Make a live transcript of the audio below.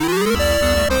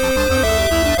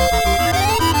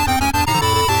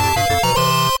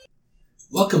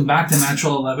back to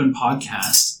Natural 11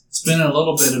 Podcast. It's been a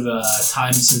little bit of a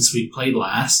time since we played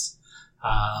last.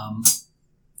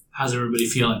 How's everybody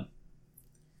feeling?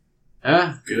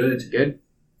 Good.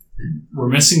 We're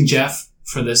missing Jeff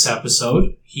for this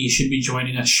episode. He should be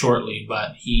joining us shortly,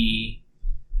 but he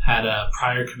had a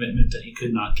prior commitment that he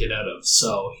could not get out of,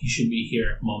 so he should be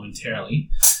here momentarily.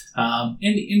 In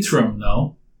the interim,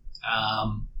 though,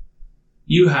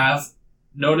 you have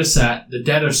noticed that the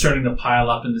dead are starting to pile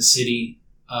up in the city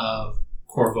of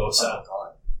Korvosa.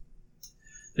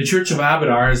 The Church of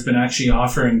Abadar has been actually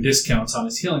offering discounts on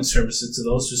its healing services to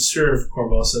those who serve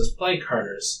Korvosa as plague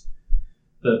carters.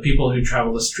 The people who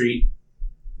travel the street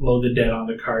load the dead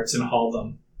onto carts and haul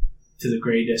them to the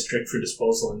Grey District for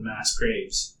disposal in mass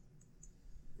graves.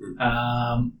 There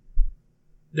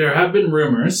have been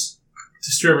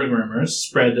disturbing rumors,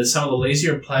 spread that some of the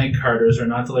lazier plague carters are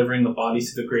not delivering the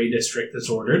bodies to the Grey District as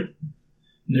ordered,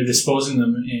 and they're disposing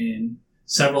them in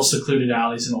several secluded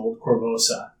alleys in Old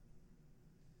Korvosa.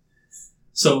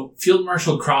 So, Field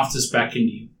Marshal Croft has beckoned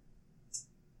you.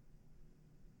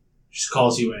 She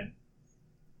calls you in.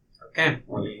 Okay.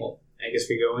 Wonderful. I guess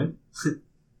we go in.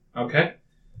 Okay.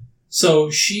 So,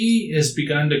 she has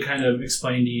begun to kind of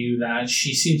explain to you that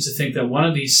she seems to think that one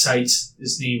of these sites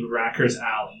is named Racker's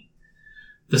Alley.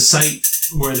 The site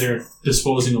where they're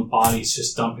disposing of bodies,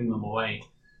 just dumping them away.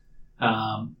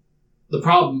 The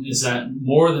problem is that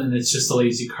more than it's just the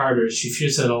lazy carters, she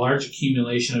fears that a large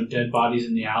accumulation of dead bodies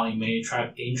in the alley may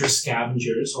attract dangerous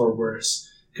scavengers, or worse,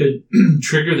 could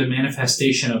trigger the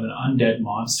manifestation of an undead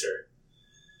monster.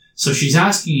 So she's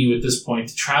asking you at this point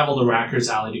to travel to Racker's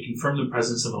Alley to confirm the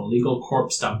presence of an illegal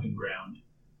corpse dumping ground.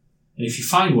 And if you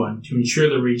find one, to ensure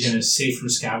the region is safe from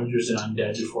scavengers and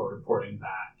undead before reporting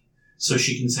back, so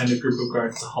she can send a group of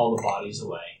guards to haul the bodies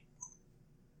away.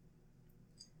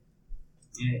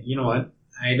 You know what?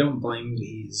 I don't blame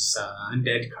these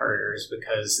undead carters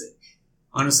because,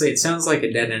 honestly, it sounds like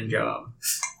a dead-end job.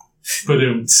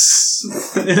 Good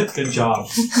job.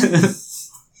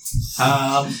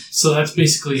 So that's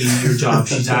basically your job.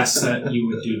 She's asked that you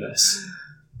would do this.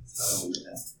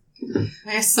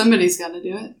 I guess somebody's got to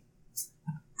do it.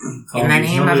 In the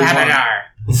name of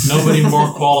Abadar. Nobody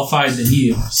more qualified than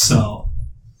you, so...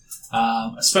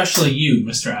 especially you,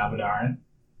 Mr. Abadar.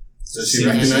 Does she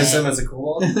recognize him as a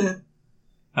kobold?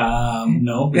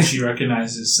 No, but she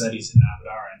recognizes that he's an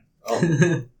Abadaran.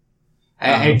 Oh.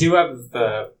 I do have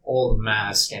the old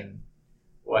mask and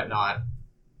whatnot.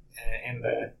 And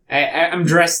I'm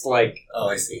dressed like... Oh,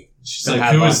 I see. She's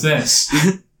like, who is this?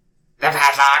 The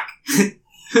padlock!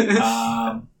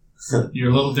 You're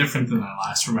a little different than I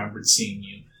last remembered seeing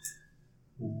you.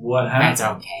 What happened? That's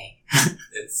okay.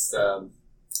 It's a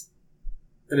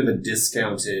bit of a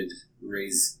discounted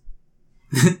raise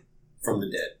from the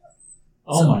dead.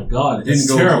 Oh my god, that's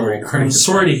terrible. I'm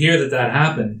sorry to hear that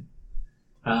happened.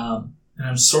 And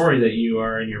I'm sorry that you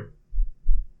are in your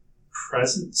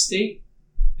present state,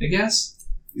 I guess?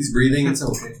 He's breathing, it's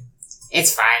okay.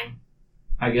 It's fine.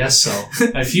 I guess so.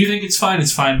 If you think it's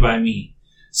fine by me.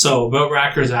 So, about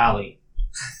Racker's Alley.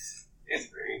 It's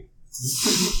great.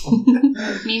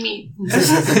 Me.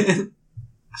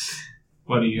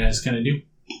 What are you guys going to do?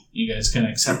 You guys going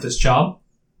to accept this job?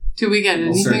 Do we get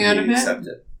anything out of it? Accept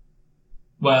it.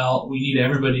 Well, we need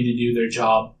everybody to do their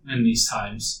job in these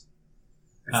times.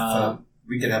 If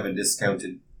we could have a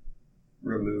discounted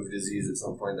remove disease at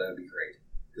some point, that would be great.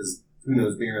 Because who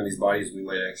knows, being around these bodies, we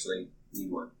might actually need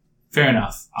one. Fair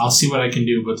enough. I'll see what I can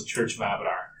do about the Church of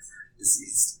Abadar.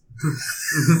 Diseased.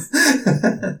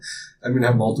 I'm going to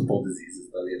have multiple diseases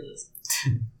by the end of this.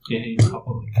 Yeah, you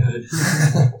probably could.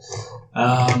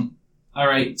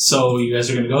 Alright, so you guys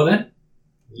are going to go then?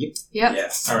 Yep.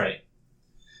 Yes. Alright.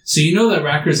 So you know that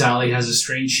Racker's Alley has a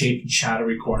strange shape and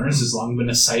shadowy corners, has long been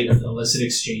a site of illicit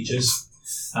exchanges,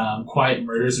 quiet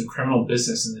murders, and criminal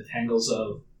business in the tangles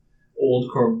of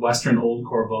western Old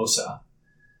Korvosa.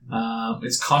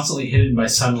 It's constantly hidden by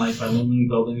sunlight by looming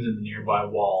buildings in the nearby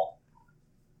wall.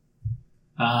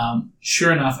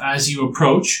 Sure enough, as you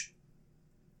approach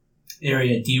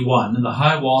Area D1, the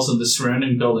high walls of the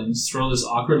surrounding buildings throw this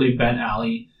awkwardly bent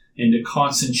alley into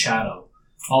constant shadow.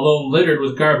 Although littered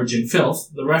with garbage and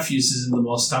filth, the refuse is in the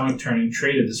most stomach-turning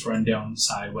trait of this rundown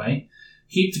sideway.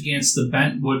 Heaped against the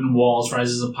bent wooden walls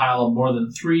rises a pile of more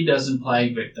than 3 dozen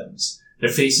plague victims. Their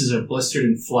faces are blistered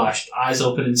and flushed, eyes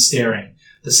open and staring.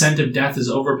 The scent of death is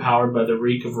overpowered by the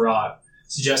reek of rot,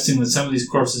 suggesting that some of these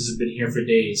corpses have been here for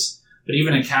days. But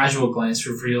even a casual glance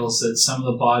reveals that some of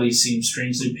the bodies seem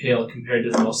strangely pale compared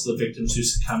to most of the victims who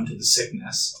succumbed to the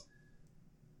sickness.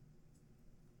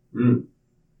 Mm.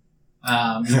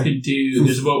 You could do.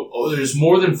 There's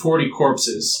more than 40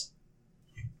 corpses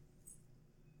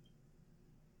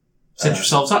Set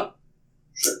yourselves up.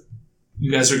 Sure.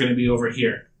 You guys are going to be over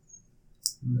here,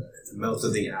 At the mouth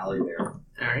of the alley there. All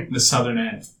right. the southern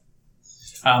end.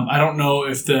 I don't know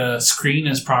if the screen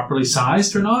is properly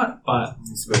sized or not, but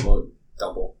It's about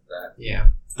double that. Yeah.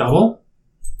 double?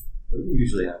 What do we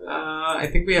usually have it? I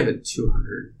think we have a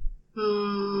 200.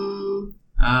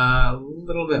 A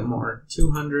little bit more.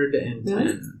 210.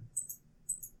 Really?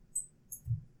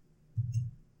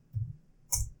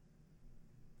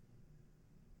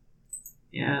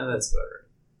 Yeah, that's about right.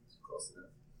 Close enough.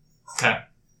 Okay.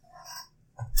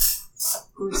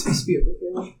 We're supposed to be over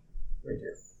here. Right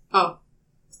here. Oh.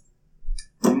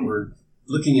 We're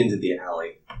looking into the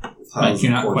alley. with Like piles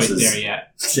you're of not quite corpses. there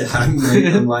yet. Yeah,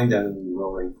 I'm lying down and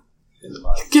rolling in the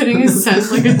mud. Getting a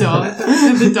scent like a dog.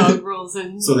 And the dog rolls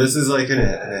in. So this is like in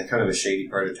a kind of a shady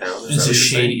part of town. Is that It's what a you're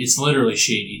shady. saying? It's literally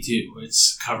shady too.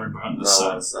 It's covered from the Not a lot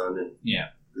sun. of sun. And Yeah.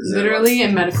 is there Literally a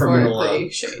and criminal, metaphorically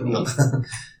shady.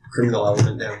 criminal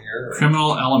element down here? Or?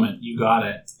 Criminal element. You got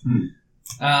it.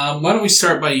 Why don't we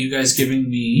start by you guys giving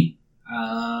me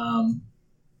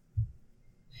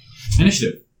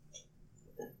initiative.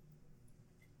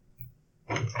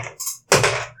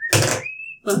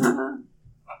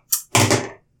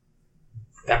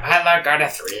 The pilot got a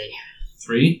 3.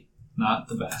 3. Not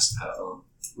the best.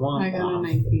 I got a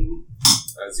 19.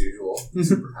 As usual,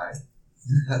 super high.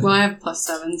 Well, I have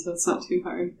 +7, so it's not too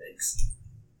hard. Thanks.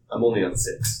 I'm only on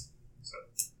 6.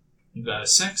 You got a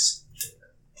 6.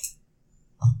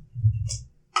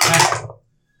 Okay.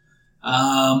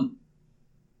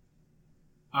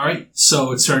 All right.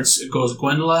 So it goes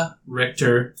Gwendola,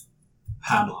 Richter,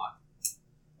 Padlock.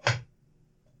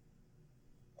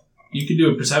 You can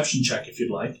do a perception check if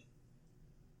you'd like.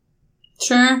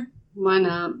 Sure. Why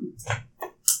not?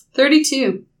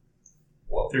 32.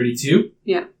 Whoa. 32?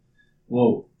 Yeah.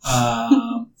 Whoa.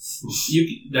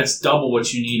 That's double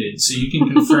what you needed. So you can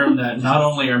confirm that not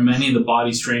only are many of the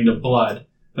bodies drained of blood,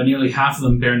 but nearly half of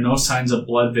them bear no signs of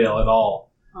blood veil at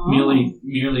all. Oh.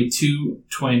 Merely 2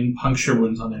 twin puncture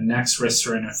wounds on their necks, wrists,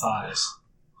 or inner thighs.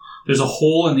 There's a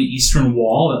hole in the eastern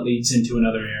wall that leads into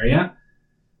another area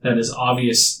that is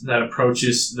obvious, that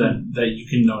approaches, that you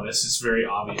can notice. It's very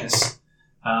obvious.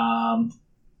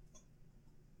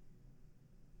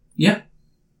 Yeah.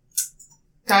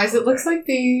 Guys, it looks like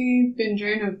they've been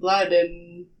drained of blood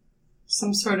and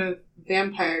some sort of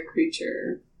vampire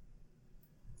creature.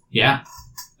 Yeah.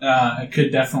 It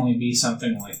could definitely be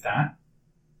something like that.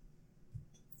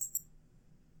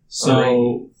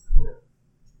 So,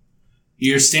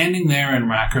 you're standing there in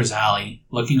Racker's Alley,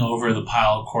 looking over the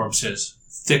pile of corpses,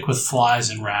 thick with flies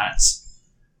and rats,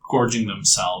 gorging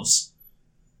themselves.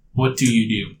 What do you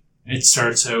do? It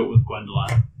starts out with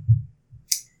Gwendola.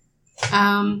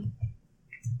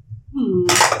 You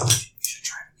should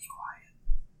try to be quiet.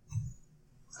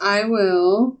 I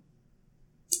will.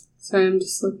 Sorry, I'm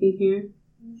just looking here.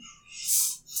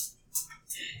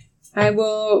 I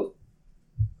will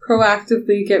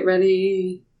proactively get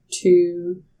ready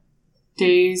to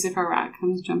daze if a rat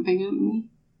comes jumping at me.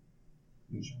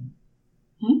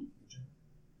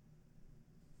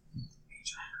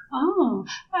 Oh,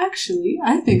 actually,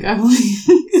 I think I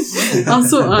will.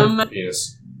 Also,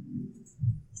 Yes.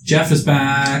 Jeff is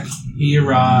back. He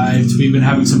arrived. We've been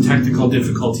having some technical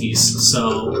difficulties,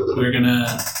 so we're gonna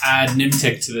add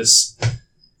Nimtic to this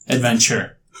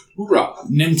adventure. Hoorah.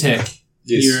 Nimtic,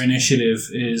 Yes. your initiative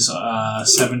is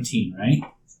 17, right?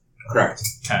 Correct.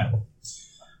 Okay.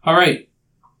 All right.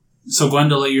 So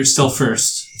Gwendola, you're still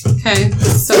first. okay,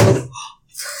 so.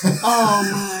 Oh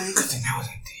my. Good thing that was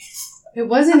empty. It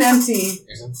wasn't empty.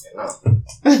 Isn't it?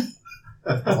 No.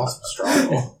 I lost my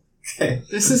straw. Okay.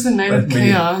 This is the night of That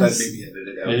chaos. may be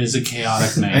edited out. It is a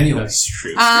chaotic night. Anyway. That's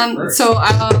true. So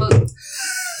I'll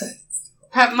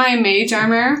prep my mage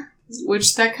armor,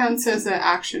 which that counts as an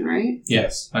action, right?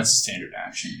 Yes, that's a standard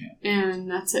action. Yeah. And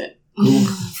that's it Cool.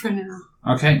 for now.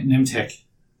 Okay, Nimtic.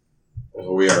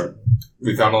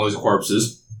 We found all these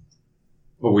corpses,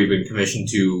 but we've been commissioned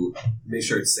to. Make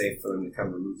sure it's safe for them to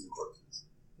come remove the corpses.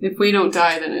 If we don't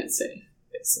die, then it's safe,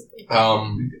 basically. I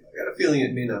got a feeling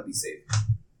it may not be safe.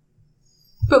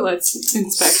 But let's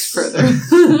inspect further.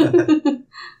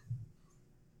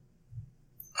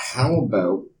 How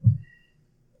about?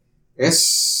 I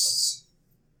guess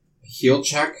heal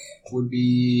check would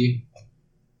be.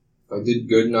 If I did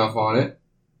good enough on it.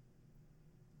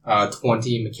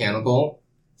 20 mechanical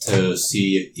to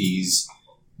see if these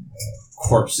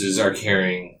corpses are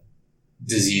carrying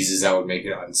diseases that would make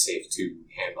it unsafe to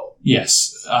handle.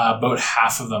 Yes, about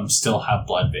half of them still have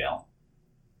blood veil.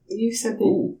 You said they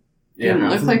Ooh. didn't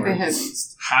half look of like them they are had.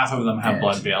 deceased. Half of them have Dead.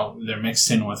 blood veil. They're mixed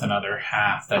in with another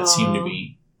half that seem to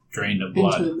be drained of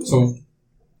blood. Into the So,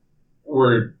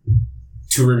 we're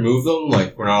to remove them,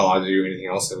 like we're not allowed to do anything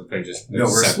else. We're gonna just No,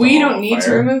 we're- set We them all don't on need to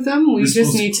fire. remove them. We We're just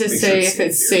supposed to need to make say sure if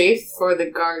it's it's safe for the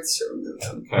guards to remove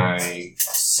them. Can I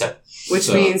set Which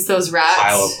the means those rats.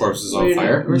 pile of corpses on we're-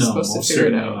 fire? We're no, supposed to most figure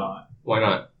it certainly out. not. Why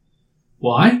not?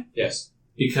 Why? Yes.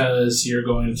 Because you're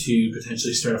going to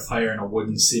potentially start a fire in a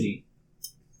wooden city.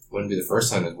 Wouldn't be the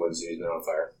first time that Wood City's been on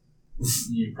fire.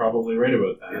 You're probably right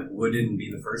about that. It wouldn't be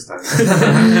the first time.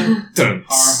 Dun.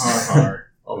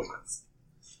 Har. All the times.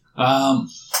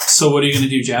 So what are you going to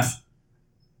do, Jeff?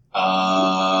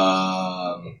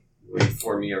 Wait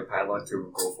for me or Padlock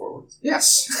to go forward.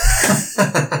 Yes.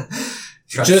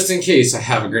 Trust. Just in case I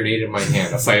have a grenade in my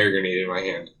hand, a fire grenade in my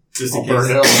hand. Just I'll in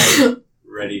burn it case. alive.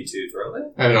 Ready to throw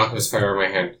it. I have an alchemist fire in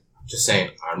my hand. Just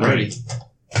saying, I'm ready.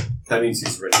 That means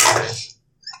he's ready.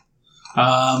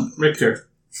 Richter.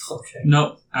 Okay.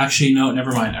 No, actually, no,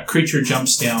 never mind. A creature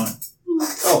jumps down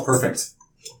Oh, perfect.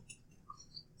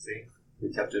 See?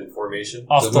 We kept it in formation.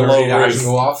 off Does the my low grenade action roof.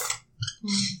 go off?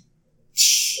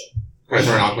 Can I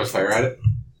throw an alchemist fire at it?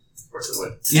 Of course it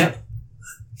would. Yep.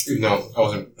 No, I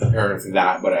wasn't preparing for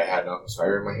that, but I had an alchemist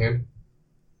fire in my hand.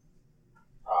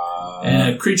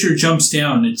 And a creature jumps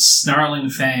down. It's snarling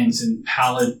fangs and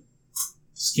pallid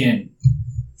skin.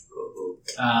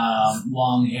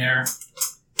 Long hair.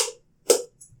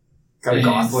 Kind of And-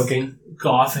 goth looking.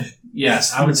 Gothic.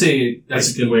 Yes, I would say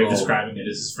that's a good way of Evil. describing it.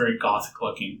 It's very gothic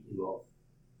looking. Evil.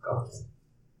 Goth.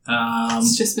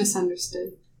 It's just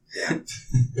misunderstood.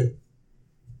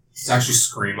 It's actually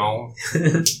Screamo.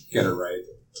 Get it right.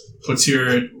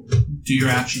 Do your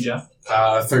action, Jeff?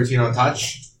 13 on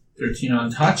touch. 13 on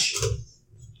touch.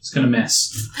 It's going to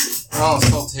miss. Oh, it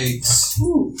still takes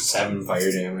 7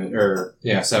 fire damage.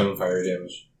 7 fire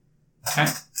damage.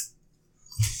 Okay.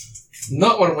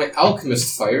 Not one of my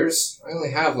alchemist fires. I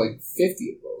only have like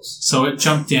 50 of those. So it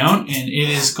jumped down and it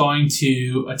is going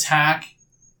to attack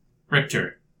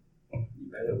Richter. You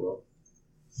bet it will.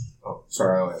 Oh,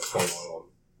 sorry, I only have 21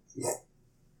 of them.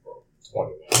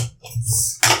 20 now.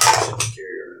 Shouldn't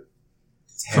carry around.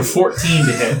 For 14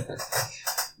 to hit.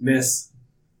 Miss.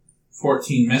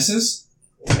 14 misses.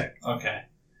 Okay. Okay.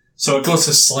 So it goes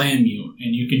to slam you,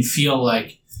 and you can feel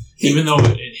like, even though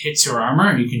it hits your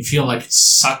armor, you can feel like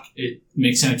it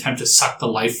makes an attempt to suck the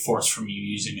life force from you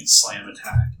using its slam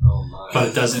attack. Oh my. But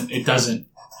it doesn't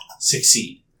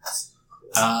succeed.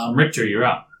 Richter, you're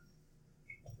up.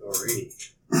 Alrighty.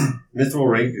 Mithril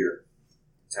Rapier.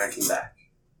 Attacking back.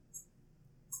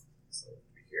 So,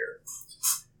 here.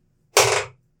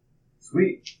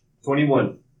 Sweet.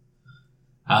 21.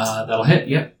 That'll hit,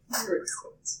 yep.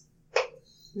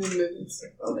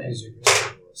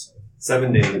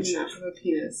 7 I damage. do not have a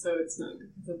penis, so it's not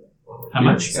because of it. How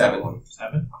much? 7.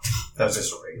 7? That was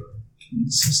just a regular.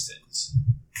 Consistent.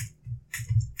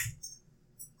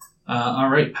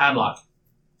 Alright, Padlock.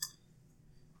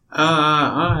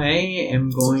 I am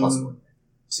It's a plus going 1.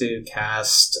 to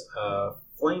cast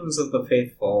Flames of the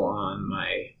Faithful on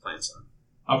my plant zone.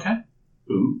 Okay.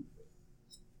 Ooh.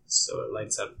 So it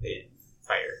lights up in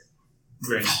fire.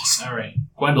 Very nice. Alright.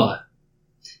 Gwendolyn.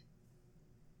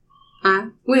 I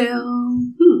will.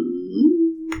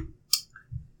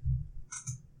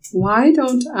 Why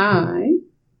don't I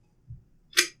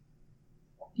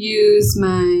use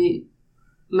my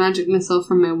magic missile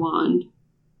from my wand?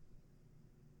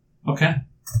 Okay.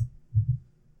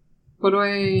 What do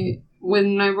I...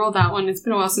 When I roll that one, it's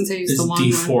been a while since I used It's the wand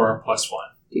D4 plus 1.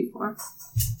 one. D4.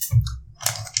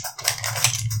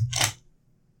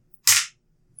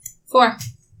 4.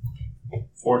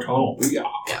 4 total. Yeah.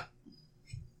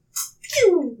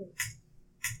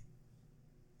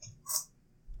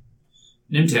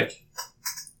 Nimtic.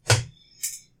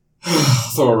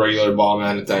 Throw a regular bomb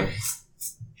at it then.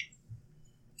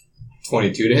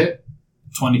 22 to hit.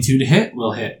 22 to hit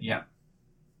will hit, yeah.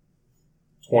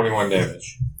 21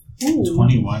 damage.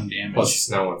 21 damage. Plus it's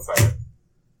now on fire.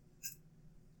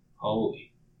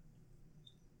 Holy.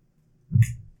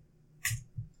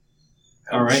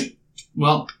 Alright.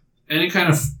 Well, any kind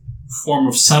of form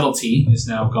of subtlety is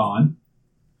now gone.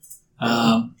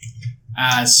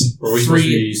 As Were we supposed to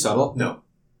three... be subtle? No.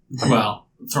 Well,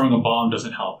 throwing a bomb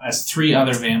doesn't help. As 3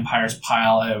 other vampires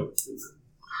pile out.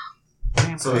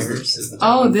 So is the Oh,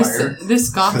 town on this fire this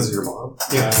goth. because of your mom?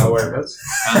 Whereabouts?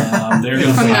 They're going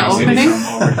to From the fire opening?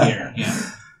 from over here. Yeah.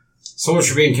 So much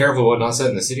for being careful about not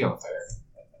setting the city on fire.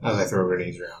 As I throw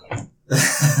grenades around.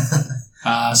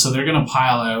 So they're going to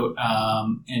pile out,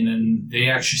 and then they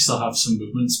actually still have some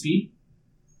movement speed.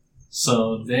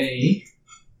 So they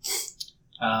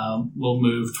will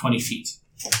move 20 feet.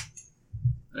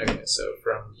 Okay, so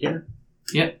from here.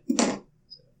 Yep.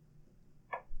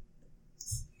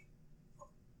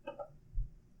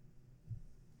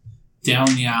 down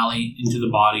the alley into the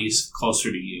bodies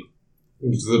closer to you.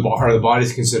 Are the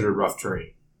bodies considered rough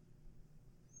terrain?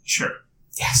 Sure.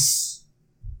 Yes.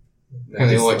 And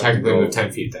they only technically move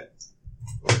 10 feet then.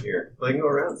 Here. They can go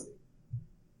around.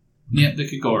 Yeah, they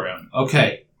could go around.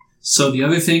 Okay. So the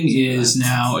other thing is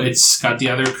now it's got the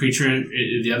other creature,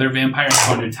 the other vampire is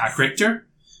going to attack Richter.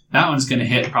 That one's going to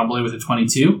hit probably with a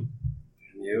 22.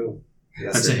 You.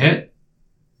 Yes, That's sir. a hit.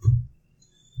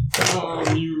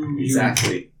 You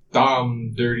Exactly.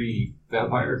 dumb, dirty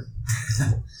vampire.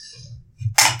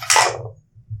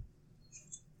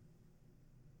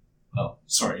 Oh,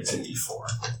 sorry, it's a D4.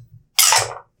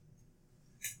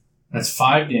 That's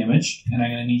 5 damage, and I'm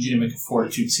going to need you to make a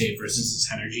fortitude save versus this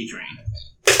energy drain.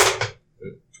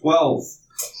 12.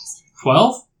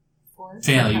 12? 4.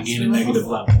 Fail, you gain a negative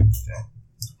level.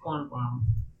 Wow.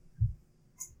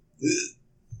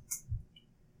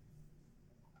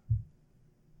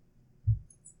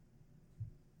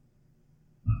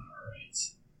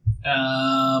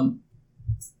 Alright.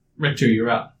 Richter, you're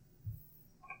up.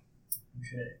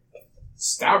 Okay.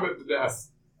 Stab it to death.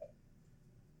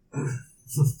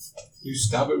 You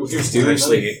stab it with your stealing knife,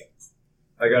 Actually,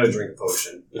 I gotta drink a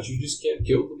potion. but you just can't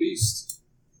kill the beast.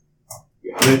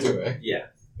 You have to, eh? Yeah,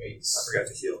 I Yikes. forgot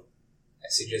to heal. I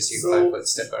suggest you So- 5 foot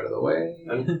step out of the way.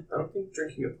 I don't think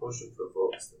drinking a potion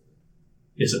provokes.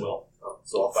 Yes, it will. Oh,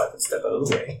 so I'll 5 foot step out of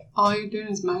the way. All you're doing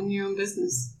is minding your own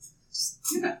business. Just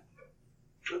do that.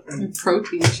 Your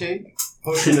protein shake.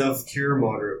 Potion of cure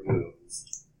moderate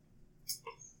wounds.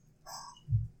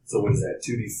 So what is that?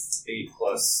 2d8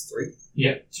 plus 3?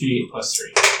 Yep, 2d8 plus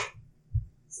 3.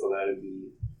 So that'd be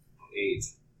 8.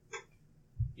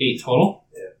 8 total?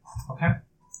 Yeah. Okay.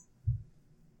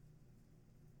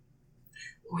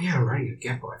 Oh yeah, right, a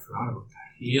gecko. I forgot about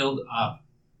that. Healed up.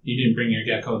 You didn't bring your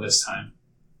gecko this time.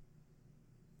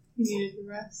 You needed to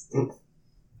rest.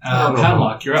 I don't know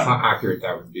Padlock, you're up. How accurate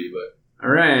that would be, but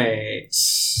Alright.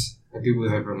 I do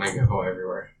believe I bring my gecko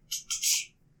everywhere.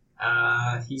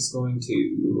 He's going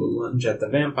to lunge at the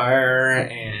vampire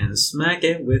and smack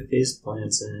it with his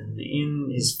plantain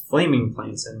his flaming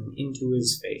plantain into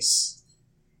his face.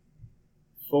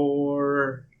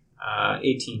 For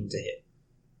 18 to hit.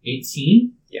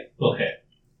 18? Yep. Will hit.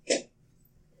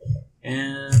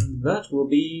 And that will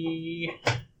be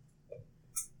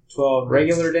 12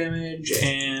 regular damage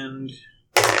and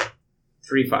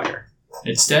 3 fire.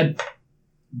 It's dead.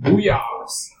 Booyah!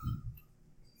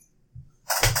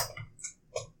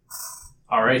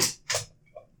 Alright.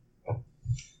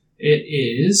 It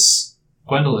is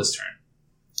Gwendolyn's turn.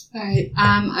 Alright,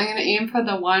 I'm gonna aim for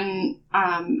the one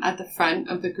at the front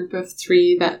of the group of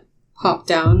 3 that popped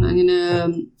down. I'm gonna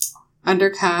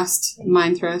undercast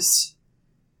Mind Thrust.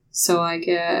 So I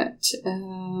get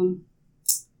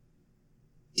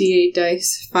D8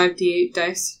 dice, 5 D8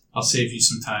 dice. I'll save you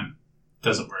some time.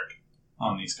 Doesn't work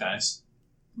on these guys.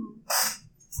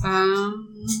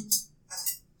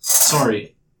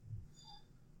 Sorry.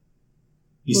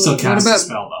 You still What cast a about-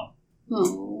 spell, though.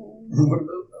 Oh. What about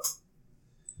that?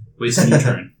 Wasting your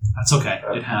turn. That's okay.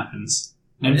 It happens.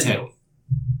 Nimtail.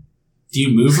 Do you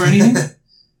move or anything?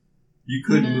 You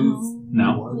could No. move.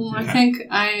 No. Well, Okay.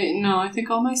 I think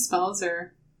all my spells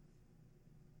are.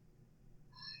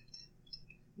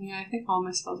 Yeah, I think all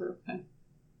my spells are okay.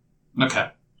 Okay.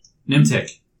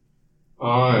 Nimtic.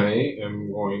 I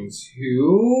am going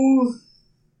to...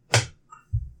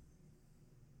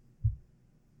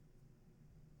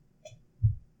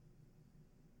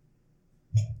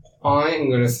 I am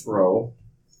going to throw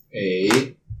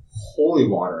a holy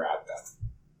water at them.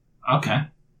 Okay.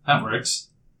 That works.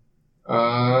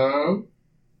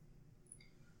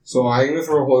 So I'm going to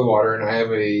throw holy water, and I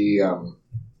have a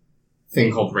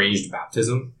thing called ranged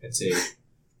baptism. It's a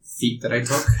feat that I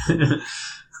took.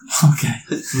 Okay.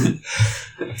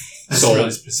 That's So-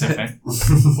 really specific.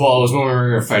 Well, it was when we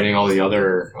were fighting all the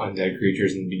other undead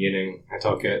creatures in the beginning. I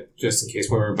took it just in case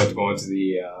when we were about to go into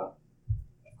the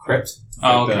crypt.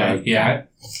 Oh, With okay. the Yeah.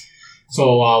 cat.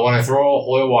 So when I throw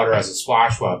holy water as a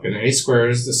splash weapon, any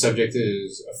squares the subject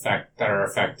is that are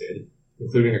affected,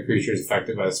 including the creatures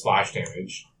affected by the splash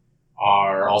damage,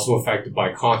 are also affected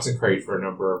by consecrate for a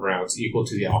number of rounds equal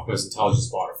to the alchemist's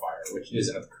intelligence modifier, which is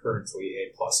at currently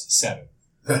a +7.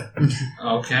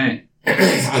 Okay.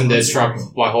 Undead struck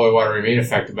by holy water remain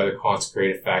affected by the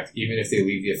consecrate effect, even if they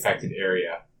leave the affected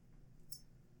area.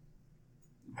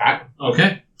 That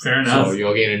Okay. Fair enough. So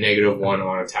you'll gain a -1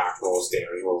 on attack rolls,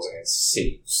 damage rolls, and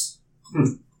saves.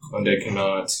 Undead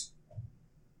cannot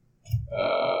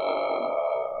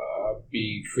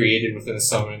be created within a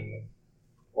summon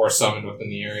or summoned within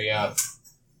the area,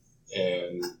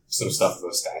 and some stuff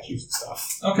about statues and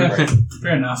stuff. Okay.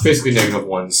 Fair enough. It's basically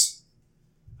 -1s.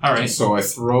 All right. So I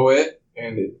throw it,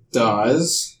 and it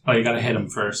does. Oh, you got to hit him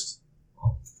first.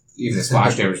 Even the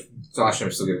splash damage. Splash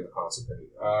damage still giving the consecrated.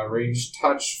 Range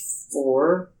touch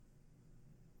for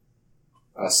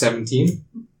 17.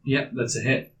 Yep, that's a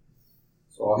hit.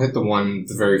 So I'll hit the one at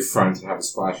the very front and have a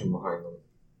splash in behind them.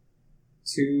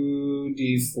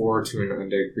 2d4 to an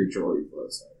undead creature or equal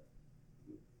outside.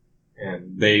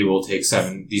 And they will take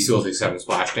 7. DC will take 7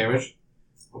 splash damage.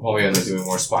 I'll probably end up doing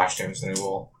more splash damage than I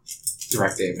will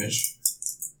direct damage.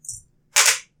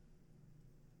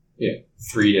 Yeah,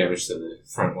 3 damage to the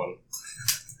front one.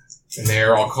 And they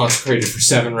are all consecrated for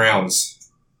 7 rounds.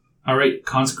 All right,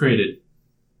 consecrated.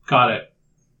 Got it.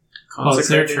 Well, it's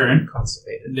their turn.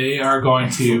 Constipated. They are going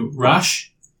to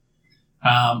rush.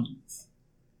 5,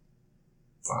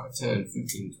 10,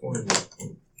 15, 20.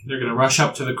 They're going to rush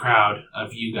up to the crowd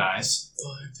of you guys.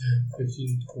 5, 10,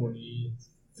 15, 20,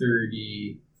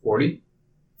 30, 40.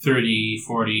 30,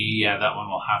 40, yeah, that one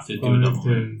will have to do a 5, double.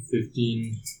 10,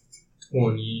 15,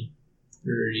 20,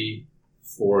 30,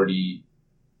 40.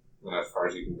 As far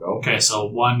as you can go. Okay, so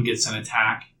one gets an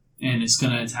attack, and it's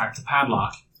going to attack the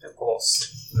padlock. Of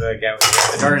course. The guy with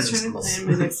the dart in I'm his trying to nose.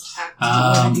 plan my next attack.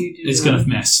 What did you do? It's to going them?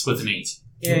 to miss with an 8.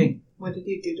 Yay. What did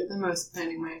you do to them? I was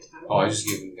planning my attack. Oh, I just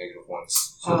gave them negative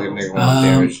ones. So they have Oh. negative 1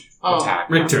 damage attack.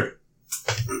 Richter.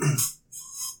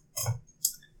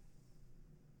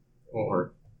 Won't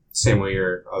work. Same way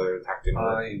your other attack didn't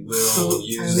work. I will So, I have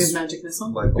use magic missile.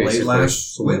 my blade Basically, lash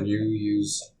so when whip you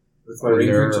use with my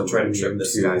rapier to They're try to trim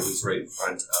this immune guy to who's right in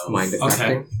front of mind Okay.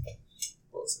 affecting,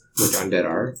 which undead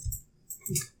are.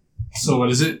 So what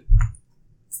is it?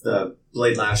 the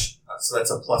blade lash. So that's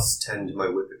a plus 10 to my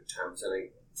whip attempt, and I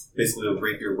basically the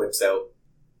rapier whips out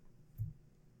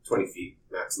 20 feet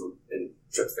maximum and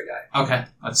trips the guy. Okay,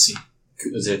 let's see.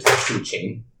 Is it attached to a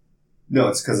chain? No,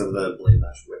 it's because of the blade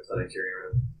lash whip that I carry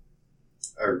around.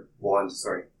 Or wand,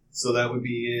 sorry. So that would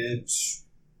be it.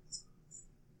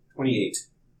 28.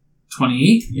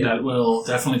 28? Yeah. That will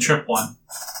definitely trip one.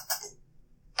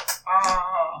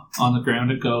 On the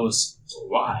ground it goes.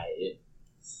 Why?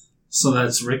 So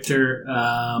that's Richter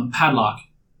Padlock.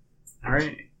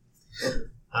 Alright.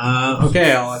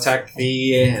 Okay, I'll attack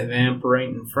the vamp right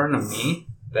in front of me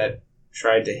that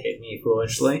tried to hit me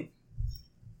foolishly.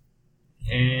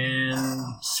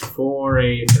 And for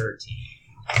a 13.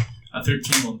 A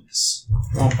 13 will miss.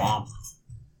 Womp womp.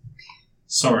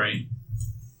 Sorry.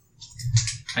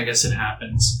 I guess it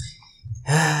happens.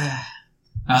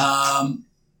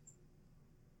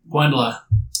 Gwendla.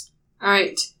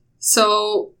 Alright,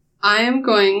 so I am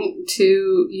going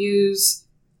to use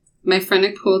my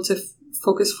Phrenic Pool to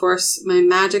focus force my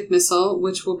magic missile,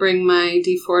 which will bring my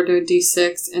d4 to a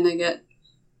d6, and I get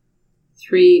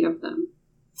 3 of them.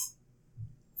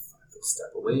 Step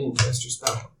away and cast your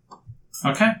spell.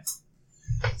 Okay.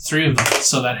 3 of them.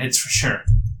 So that hits for sure.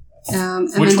 And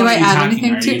Which then do one I are you add attacking?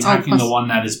 anything Are to you attacking plus- the one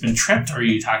that has been tripped, or are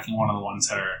you attacking one of the ones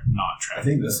that are not I tripped?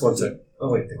 think this one's a...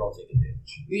 Oh wait, they've all taken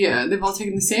damage. Yeah, they've all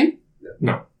taken the same?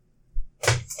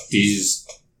 These,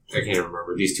 I can't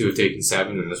remember. These 2 have taken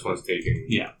 7, and this one's taken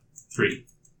 3.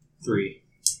 3.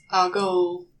 I'll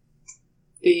go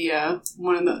the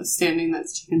one of the standing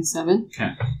that's taken 7.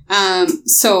 Okay.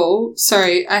 So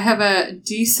sorry, I have a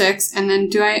d6, and then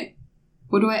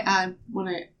what do I add when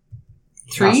I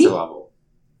 3? Caster level.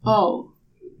 Oh,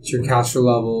 It's your caster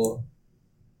level.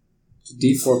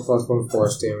 D4 plus 1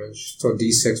 force damage, so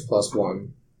D6 plus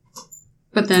 1.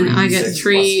 but then I get 3d6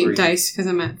 3 plus 3. dice because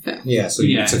I'm at 5th. Yeah, so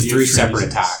Yeah. So you're 3 3 separate d6.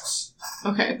 attacks.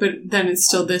 Okay, but then it's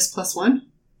still this plus 1.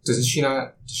 Does she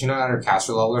not add her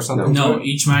caster level or something? No, to it?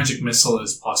 each magic missile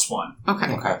is plus 1.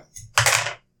 Okay. Okay.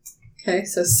 Okay,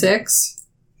 so 6,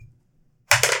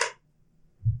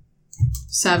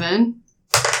 7,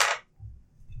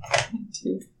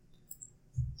 2.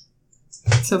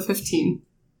 So 15.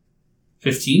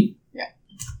 15? Yeah.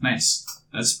 Nice.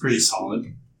 That's pretty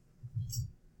solid.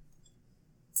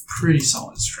 Pretty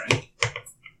solid strike.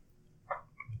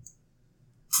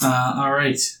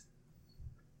 Alright.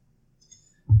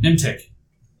 Nimtic.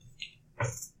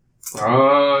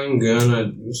 I'm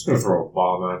just gonna throw a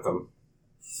bomb at them.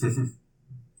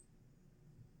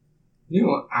 You know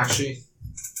what? Actually,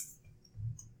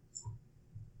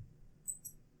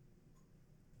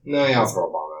 no, yeah, I'll throw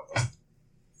a bomb at them.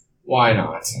 Why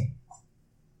not?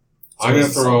 I'm gonna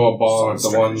throw a bomb at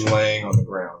the one laying on the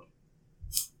ground.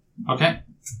 Okay.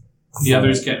 The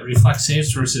others get reflex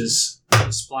saves versus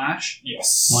splash.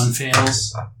 Yes. 1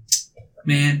 fails.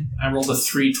 Man, I rolled a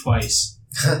 3 twice.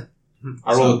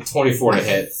 I rolled a 24 to I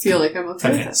hit. feel like I'm okay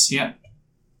That with that. hits, yeah.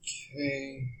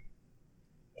 Okay.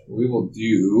 We will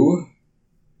do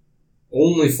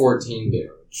only 14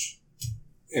 damage.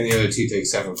 And the other 2 take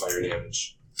 7 fire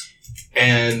damage.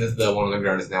 And the one on the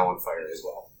ground is now on fire as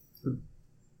well.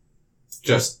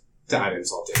 Just to add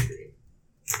insult to injury.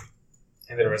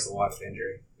 And there was a lot of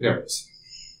injury. There it is.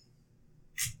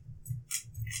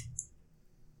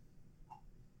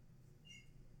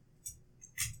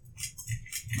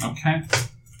 Okay.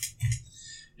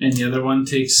 And the other one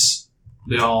takes.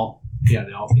 They all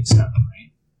take 7,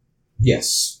 right?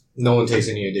 Yes. No one takes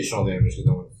any additional damage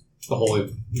because the holy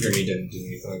grenade didn't do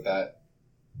anything like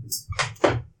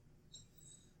that.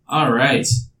 All right.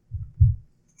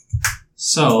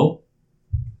 So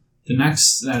the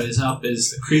next that is up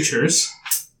is the creatures,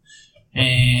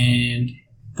 and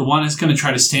the one is going to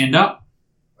try to stand up,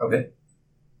 Okay.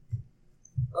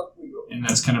 Up we go. and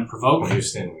that's going to provoke. Well, you're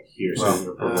standing here, so Well,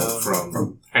 you're going to provoke from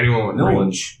from anyone with no one.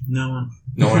 range. No one.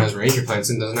 No one has range. Your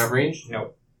Planson doesn't have range.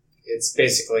 Nope. It's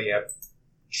basically a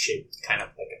shaped kind of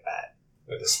like a bat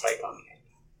with a spike on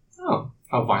Oh,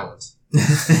 how violent.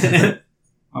 the end.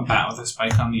 A bat with a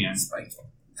spike on the end. Spike.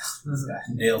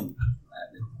 Nailed.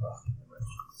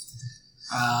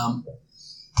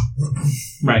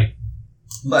 Right.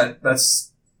 But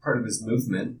that's part of his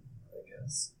movement, I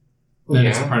guess. That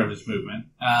is Yeah. a part of his movement.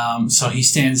 So he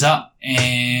stands up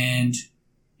and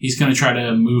he's going to try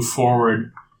to move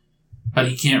forward, but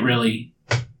he can't really.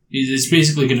 It's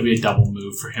basically going to be a double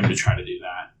move for him to try to do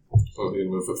that. So we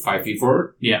move 5 feet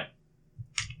forward? Yeah.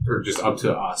 Or just up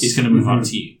to us? He's going to move up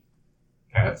to you.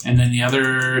 Okay. And then the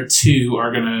other 2 are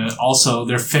going to also,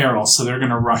 they're feral, so they're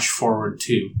going to rush forward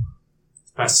too,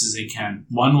 as best as they can.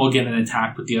 One will get an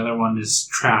attack, but the other one is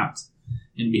trapped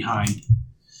in behind.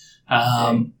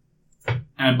 And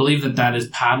I believe that is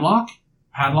Padlock.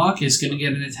 Padlock is going to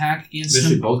get an attack against They him.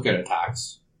 should both get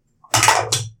attacks.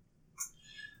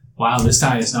 Wow, this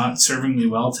die is not serving me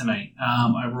well tonight.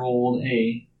 I rolled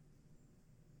a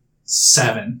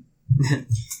 7.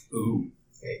 Ooh.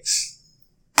 Thanks.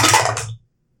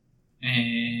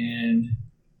 And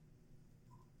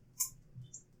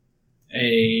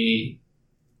a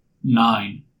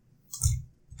 9.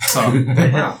 So,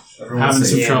 Wow. having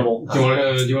some trouble. Do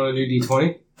you want to do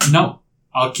D20? No,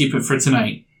 I'll keep it for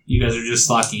tonight. You guys are just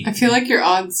lucky. I feel like your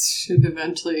odds should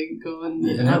eventually go in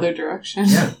the Even out. other direction.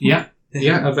 Yeah.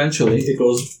 Yeah, eventually it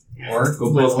goes Or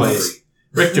go both play ways.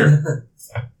 Richter.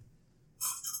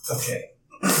 Okay.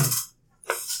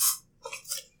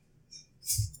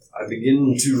 I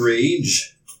begin to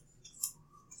rage.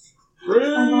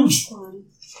 Rage.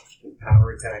 And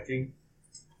power attacking.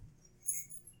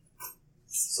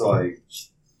 So I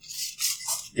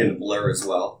get a blur as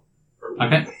well.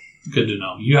 Okay, good to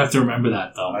know. You have to remember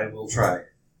that though. I will try.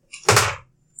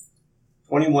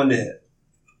 21 to hit.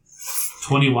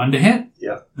 21 to hit?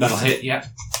 Yeah. That'll hit, yeah.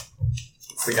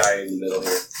 It's the guy in the middle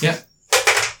here. Yeah.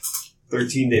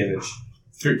 13 damage.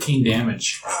 13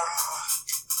 damage.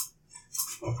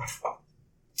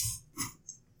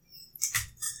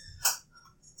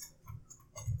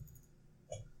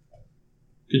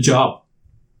 Good job.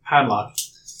 Padlock.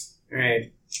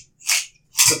 Alright.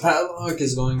 So Padlock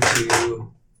is going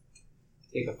to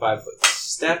take a 5-foot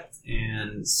step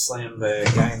and slam the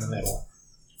guy in the middle.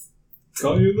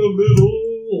 Guy in the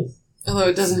middle. Although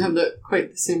it doesn't have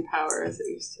quite the same power as it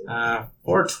used to.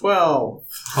 For 12.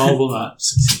 12 will not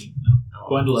succeed. No.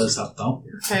 Gwendolyn's up though.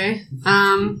 Okay.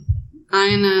 I'm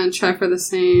gonna try for the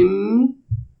same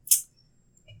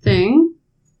thing.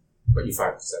 But you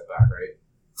 5 step back, right?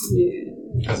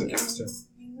 Yeah. As a caster.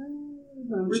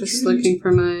 I'm just looking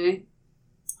for my.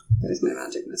 There's my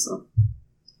magic missile.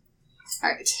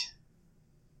 Alright.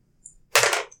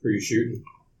 Who are you shooting?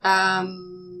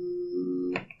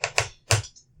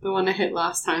 The one I hit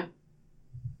last time.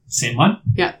 Same one?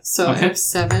 Yeah, so I Okay. have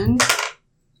 7,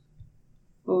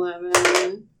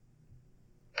 11,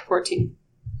 14.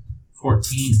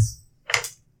 14.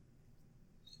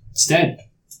 It's dead.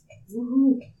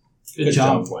 Woohoo. Good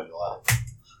job. Gwendola.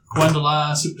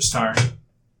 Gwendola, superstar.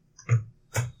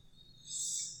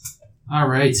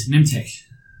 Alright, Nimtic.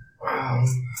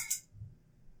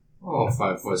 Oh,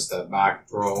 5-foot step back.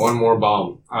 Throw one more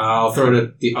bomb. I'll throw it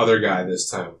at the other guy this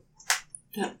time.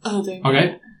 The other.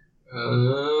 Okay.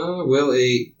 Will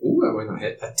a... Ooh, I might not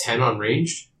hit. A 10 on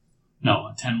ranged? No,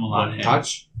 a 10 will not On hit.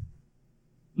 touch?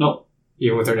 Nope.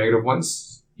 Even with their negative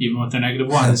ones? Even with their negative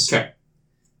ones. Okay.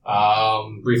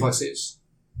 Reflex saves.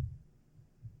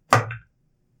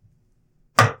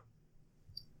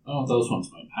 Oh, those ones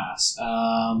might pass.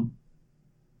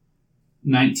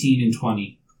 19 and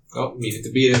 20. Oh, needed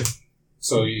to beat it.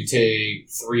 So you take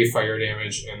 3 fire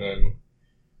damage, and then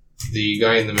the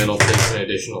guy in the middle takes an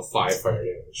additional 5 fire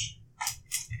damage.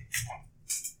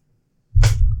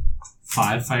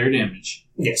 5 fire damage.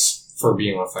 Yes. for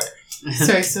being on fire.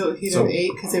 Sorry, so he'd So- have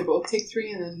 8 because they both take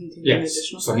 3, and then he takes an Yes.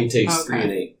 additional. So 5? he takes Okay. 3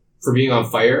 and 8. for being on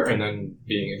fire and then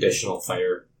being additional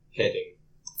fire hitting.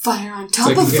 Fire on It's top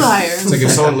like of if- fire. It's like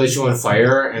if someone lit you on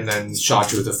fire and then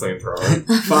shot you with a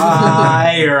flamethrower.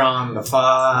 Fire on the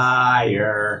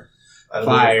fire.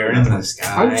 Fire in the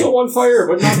sky. I'm still on fire,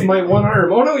 but not my one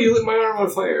arm. Oh no, you lit my arm on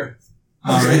fire.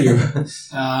 Alright.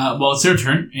 Well, it's their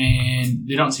turn, and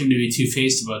they don't seem to be too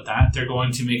phased about that. They're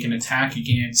going to make an attack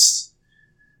against.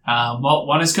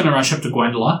 One is going to rush up to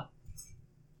Gwendola,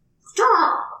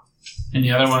 and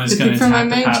the other one is Good going to thing for my attack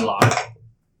the mage. padlock.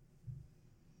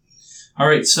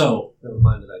 Alright, so Never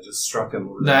mind that I just struck him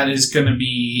over that is going to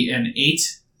be an 8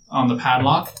 on the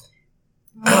padlock.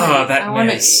 Oh, that I want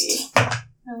an missed. 8.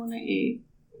 I want an 8.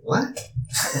 What?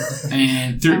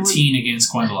 And 13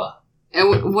 against Gwendola.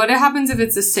 And what happens if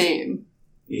it's the same?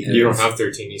 You don't have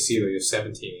 13 EC though, you have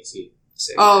 17 EC.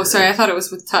 Oh, sorry, I thought it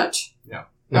was with touch. No.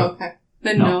 Oh, okay.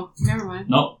 Then No. no. Never mind.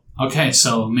 Nope. Okay,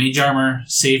 so Mage Armor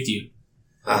saved you.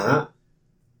 Uh-huh.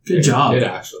 Good job. It did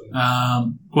actually.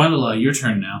 Gwendola, your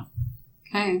turn now.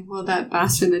 Okay, well, that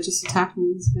bastard that just attacked me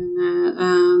is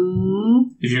gonna,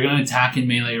 If you're going to attack in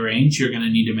melee range, you're going to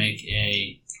need to make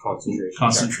a Concentration.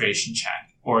 concentration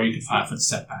check. Or you could 5-foot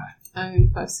step back. I'm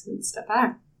gonna 5 seconds step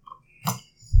back.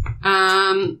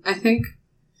 I think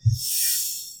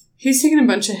he's taken a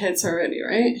bunch of hits already,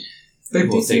 right? They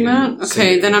both Decent take amount?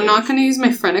 Okay, then I'm not gonna use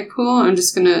my Phrenic Pool. I'm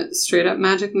just gonna straight up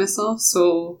Magic Missile.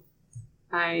 So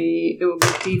it will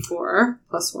be D4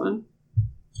 plus 1.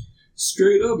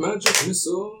 Straight up magic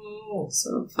missile.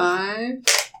 So 5,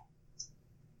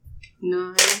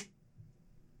 9,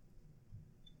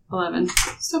 11.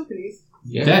 Still pretty.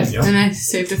 Yeah. Dead. And I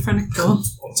saved a Phrenic Pool.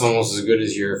 It's almost as good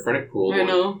as your Phrenic Pool. I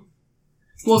know.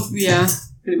 Well, yeah,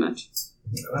 pretty much.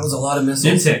 That was a lot of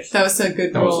missiles. Nimtic. That was a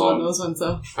good That was roll on long. those ones,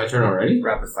 though. My turn already?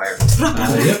 Rapid fire.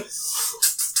 Yep.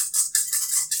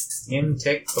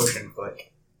 Imtic Potion Foot.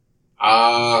 Do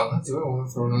I want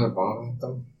to throw another bomb at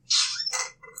them?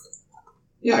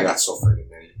 Yeah, I got so friggin'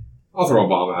 many. I'll throw a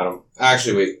bomb at him.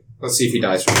 Actually, wait. Let's see if he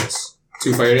dies from this.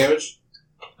 2 fire damage?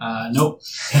 Nope.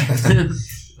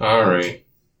 Alright.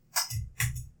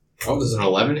 Oh, there's an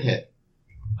 11 hit.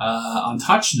 On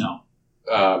touch, no.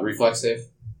 Reflex save?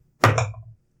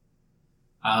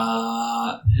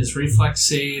 His reflex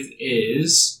save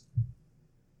is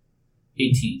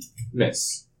 18.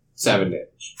 Miss. 7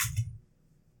 damage.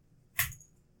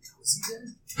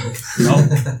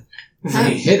 Nope. If I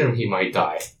hit him, he might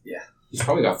die. Yeah. He's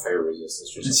probably got fire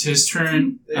resistance or It's something. his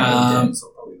turn. So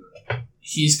probably not.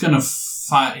 He's gonna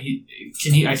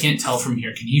I can't tell from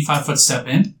here. Can he 5-foot step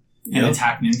in and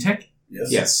attack Nimtic?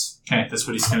 Yes. Okay, that's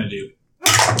what he's gonna do.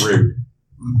 Rude.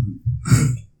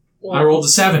 I rolled a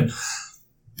 7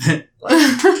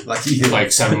 Lucky you.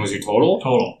 Like 7 was your total?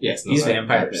 total. Yes. These that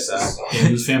vampires misses. suck. Yeah,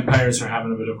 these vampires are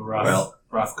having a bit of a Well,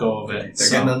 rough go of it. they're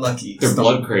so. getting unlucky. They're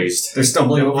blood crazed. They're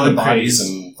stumbling They're over the blood bodies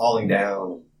crazed. and falling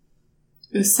down.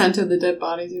 The scent of the dead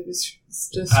bodies are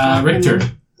just Richter.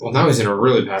 Well, now he's in a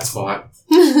really bad spot.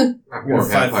 I'm Or going to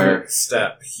vampire. 5-foot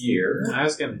step here. I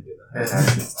was gonna do that.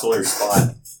 It's your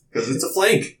spot. Because it's a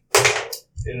flank.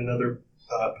 In another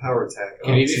power attack. Oh,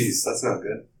 Can you jeez, that's not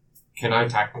good. Can I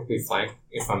technically flank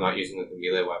if I'm not using like a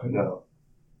melee weapon? No.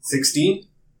 16?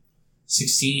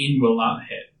 16 will not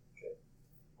hit.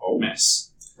 Oh.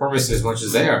 Miss. We're missing as much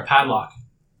as they are. Padlock.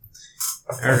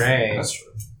 Alright. That's true.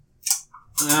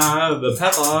 The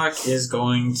padlock is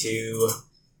going to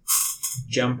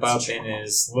jump up in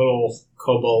his little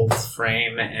kobold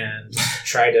frame and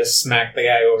try to smack the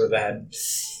guy over the head.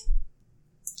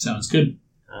 Sounds good.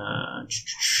 I'm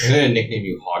gonna nickname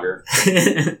you Hogger.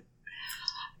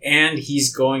 And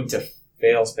he's going to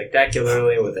fail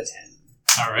spectacularly with a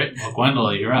 10. Alright, well,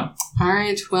 Gwendola, you're up.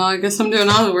 Alright, well, I guess I'm doing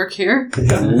all the work here.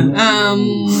 Yeah.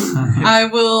 I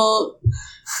will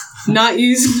not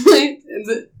use my...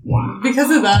 Wow.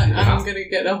 Because of that, Yeah. I'm gonna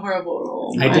get a horrible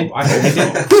roll. I did. I hope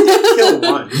so. Kill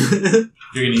one.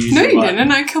 You're gonna use No, your you butt.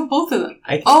 didn't. I killed both of them.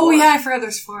 I killed Oh, one. yeah, I forgot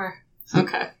there's 4.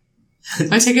 Okay.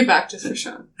 I take it back just for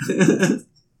Sean.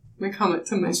 My comment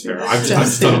to my That's fair. favorite. I've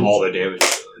just done all the damage.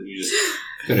 And you just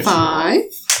finished 5.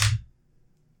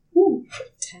 Ooh,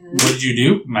 10. What did you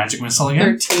do? Magic missile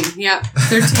again? 13. Yeah,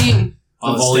 13.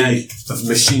 Oh, The it's volley dead. of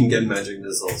machine gun magic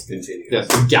missiles continue. Yes,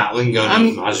 Gatling gun I'm-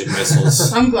 and magic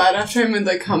missiles. I'm glad after I made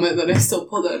that comment that I still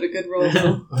pulled out a good roll,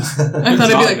 though. I Good thought it'd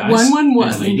job, be like guys.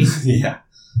 1-1-1. And lady. Yeah.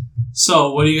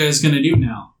 So, what are you guys gonna do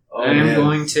now? Oh, I'm man.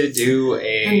 going to do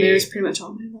a... And there's pretty much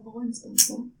all my level 1 spells,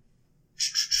 so.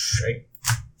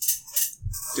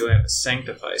 Do I have a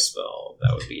Sanctify spell?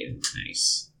 That would be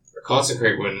nice.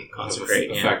 Consecrate wouldn't Consecrate,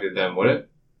 have yeah. affected them, would it?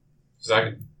 Because I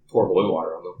could pour holy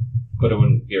water on them. But it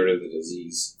wouldn't get rid of the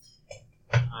disease.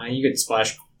 You could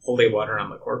splash holy water on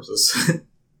the corpses.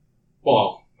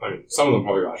 Well, I mean, some of them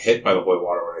probably got hit by the holy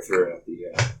water when I threw it at the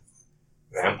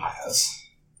vampires.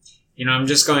 I'm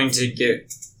just going to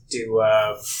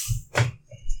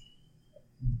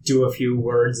do a few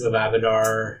words of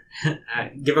Abadar.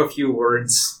 Give a few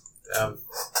words of,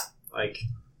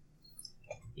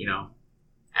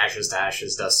 ashes to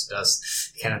ashes, dust to dust,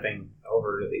 kind of thing,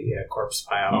 over to the corpse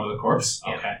pile. Over the corpse?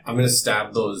 Yeah. Okay. I'm going to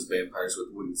stab those vampires with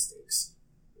wooden stakes.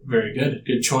 Very good.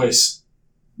 Good choice.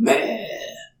 Meh.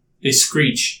 They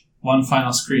screech. One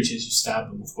final screech as you stab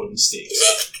them with wooden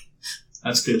stakes.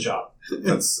 That's a good job.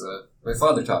 That's my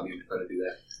father taught me how to do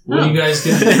that. What are you guys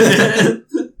gonna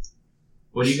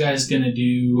What are you guys gonna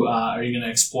do? Are you gonna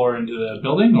explore into the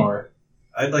building, or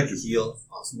I'd like to heal if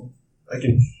possible. I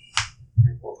can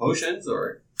drink more potions,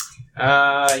 or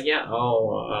I'll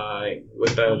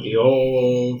whip out the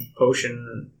old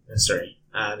potion.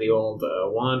 The old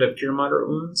wand of cure moderate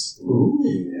wounds. Ooh.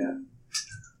 yeah,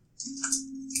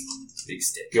 big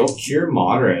stick. You'll cure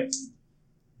moderate.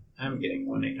 I'm getting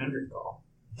 1-800 call.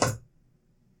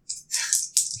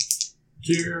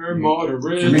 Cure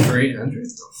moderate. Give me for 800.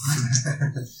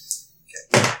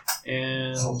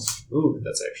 And ooh,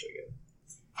 that's actually good.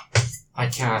 I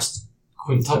cast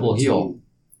quintuple heal.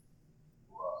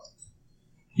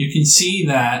 you can see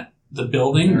that the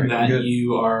building Alright, that good.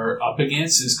 you are up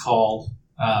against is called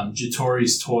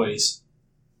Jatori's Toys.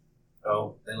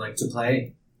 Oh, they like to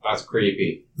play. That's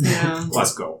creepy. Yeah.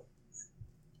 Let's go.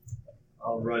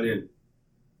 I'll run in.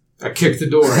 I kicked the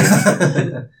door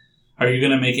in. Are you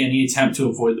going to make any attempt to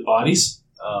avoid the bodies?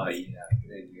 Yeah,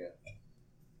 good idea.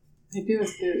 I do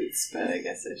have boots, but I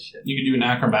guess I should. You can do an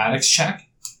acrobatics check,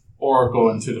 or go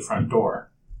in through the front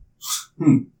door.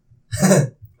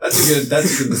 That's a good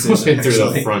decision. In through the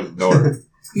actually. front door.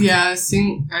 Yeah,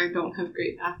 seeing I don't have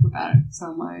great acrobatics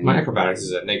on my. My acrobatics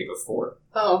is at -4.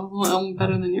 Oh, well, I'm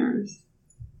better than yours.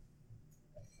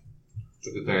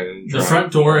 The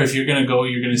front door, if you're going to go,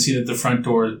 you're going to see that the front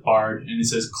door is barred, and it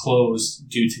says closed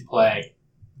due to plague.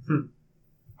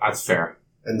 That's fair.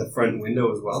 And the front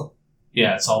window as well.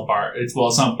 Yeah, it's all barred. It's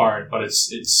not barred, but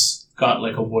it's got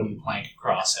like a wooden plank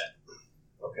across it.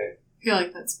 Okay. I feel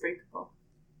like that's breakable.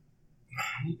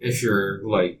 If you're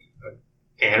like an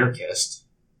anarchist,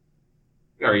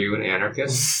 are you an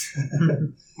anarchist,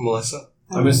 Melissa?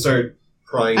 I'm gonna start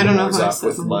prying I the don't know doors how I off said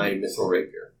with that. my mithril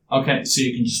rapier. Okay, so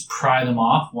you can just pry them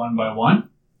off one by one?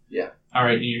 Yeah. All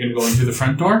right, and you're going to go in through the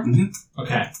front door? Mhm.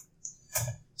 Okay.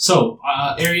 So,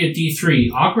 area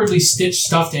D3. Awkwardly stitched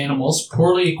stuffed animals,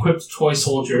 poorly equipped toy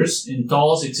soldiers, and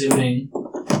dolls exhibiting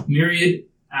myriad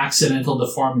accidental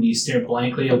deformities stare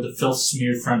blankly out the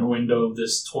filth-smeared front window of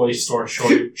this toy store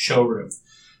showroom.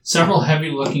 Several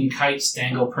heavy-looking kites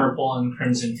dangle purple and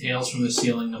crimson tails from the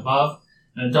ceiling above,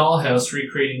 and a dollhouse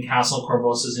recreating Castle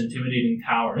Corvosa's intimidating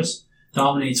towers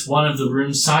dominates one of the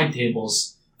room's side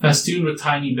tables, festooned with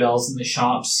tiny bells in the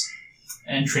shop's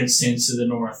entrance stands to the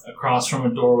north, across from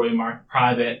a doorway marked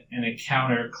private and a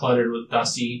counter cluttered with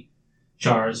dusty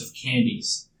jars of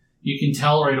candies. You can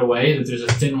tell right away that there's a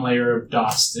thin layer of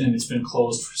dust and it's been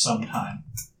closed for some time.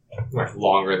 Like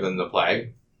longer than the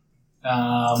plague.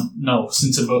 No,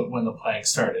 since about when the plague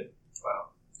started. Wow.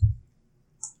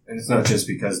 And it's not just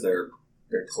because their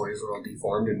toys are all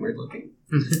deformed and weird looking.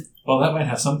 Well, that might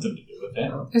have something to do with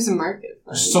it. There's a market.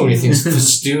 for it. There's so many things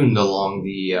festooned along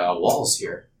the walls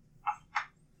here.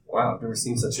 Wow, I've never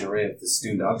seen such an array of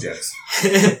festooned objects.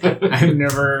 I've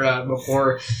never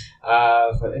before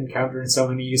encountered so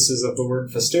many uses of the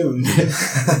word festoon.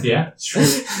 Yeah, it's true.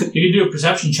 You can do a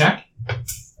perception check.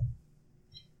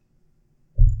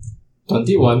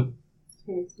 21.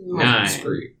 23. Nine.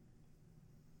 Screw.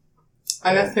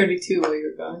 I got 32 while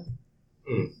you were gone.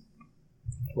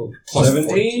 Plus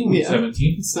 17? Yeah.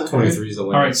 17. It's not hard. 23 is the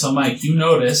limit. All right, so Mike, you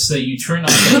notice that you turn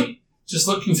on just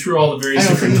looking through all the various I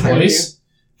don't different think I toys,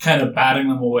 kind of batting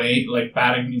them away, like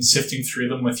batting and sifting through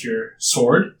them with your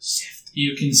sword.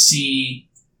 You can see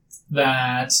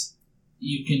that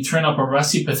you can turn up a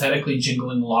rusty, pathetically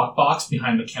jingling lockbox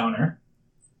behind the counter.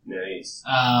 Nice.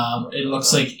 It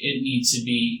looks like it needs to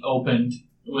be opened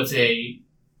with a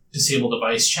disable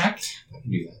device check. I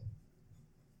can do that.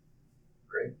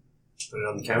 Put it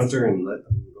on the counter and let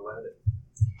them go at it.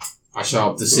 I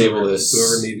shall disable this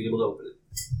Whoever may be able to open it.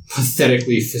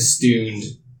 pathetically festooned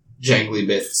jangly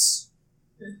bits.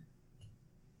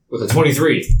 With a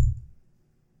 23.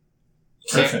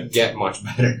 Can't Perfect. get much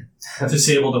better.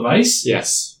 Disable device.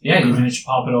 Yes. Yeah, you manage to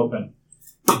pop it open.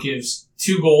 It gives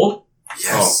 2 gold,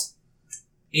 Yes!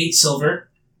 8 silver,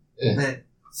 Eh.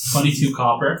 22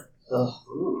 copper,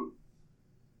 Ooh.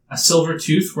 a silver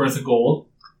tooth worth of gold,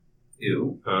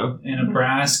 Ew. Huh? and a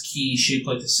brass key shaped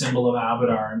like the symbol of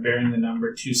Abadar and bearing the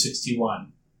number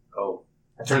 261. Oh.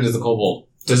 I turn to the kobold.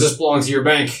 Does this belong to your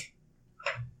bank?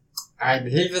 I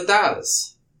believe it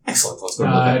does. Excellent. Let's go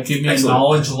to the bank. Give me Excellent. a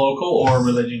knowledge local or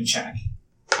religion check.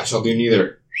 I shall do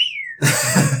neither.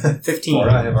 15 Or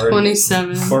I have already.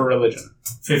 27. for religion.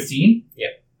 15? Yep.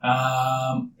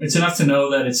 It's enough to know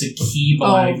that it's a key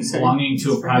sorry. belonging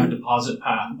to a private deposit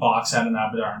box at an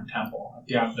Abadaran temple,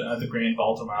 at the Grand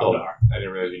Vault of Abadar. I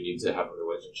didn't really need to have a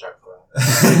religion check for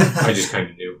that. I just kind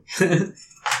of knew.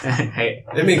 I,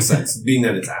 It makes sense, being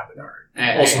that it's Abadar.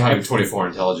 Also I, having 24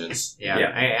 intelligence. yeah,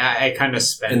 Yeah. I kind of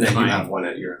spend And then my... you have one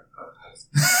at your.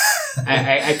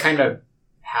 I kind of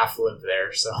half live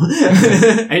there, so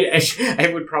I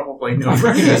would probably know. I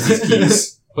recognize these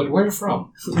keys, but where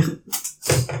from?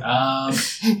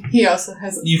 He also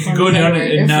has. You can go down,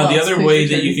 and now the other way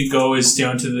that you could go is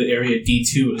down to the area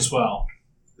D2 as well.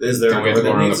 Is there Don't we a have to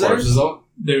door go that around leads the there? corpses though?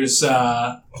 There's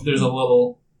a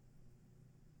little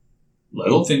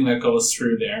thing that goes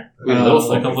through there, We had a little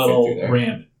like a folk little fit through there.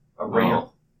 ramp. A ramp.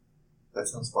 That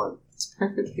sounds fun. It's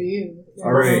perfect for you.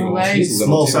 All right. Legs.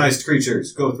 Little Small-sized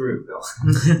creatures, go through.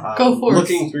 No. Go for it.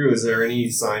 Looking through, is there any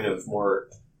sign of more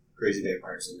crazy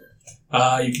vampires in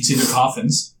there? You can see their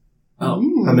coffins. How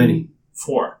many?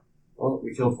 4. Well,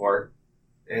 we killed 4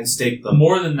 and staked them.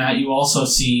 More than that, you also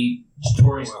see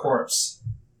Jatori's corpse,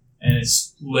 and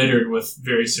it's littered with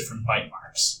various different bite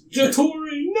marks.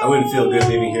 Jatori, no! I wouldn't feel good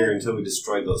leaving here until we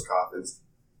destroyed those coffins.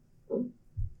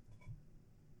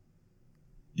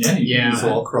 Yeah. Yeah. So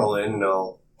I'll crawl in and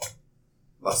I'll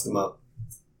bust them up.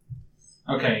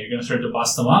 Okay, you're going to start to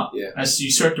bust them up. Yeah. As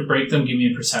you start to break them, give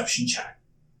me a perception check.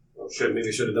 Oh shit, maybe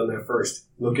I should have done that first.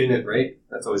 Look in it, right?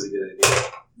 That's always a good idea.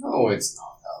 No, it's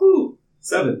not. Whew.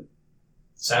 7.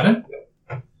 7?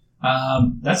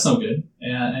 That's no good.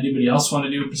 Anybody else want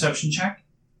to do a perception check?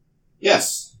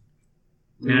 Yes.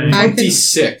 I could-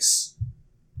 26.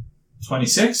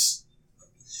 26?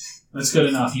 That's good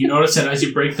enough. You notice that as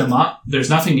you break them up, there's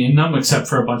nothing in them except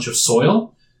for a bunch of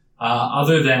soil.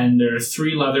 Other than there are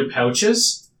 3 leather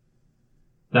pouches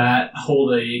that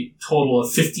hold a total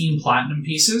of 15 platinum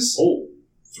pieces,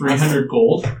 300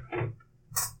 gold,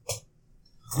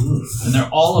 and they're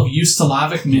all of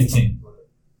Ustalavic minting.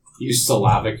 Use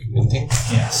syllabic minting.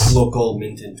 Yes, Local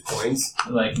minted coins,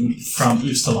 like from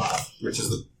Ustalav. which is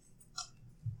the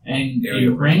And a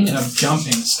ring of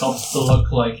jumping sculpted to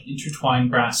look like intertwined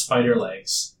brass spider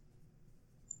legs.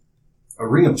 a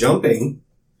ring of jumping.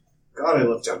 God, I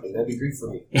love jumping. That'd be great for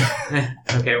me.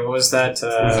 Okay, what was that? Is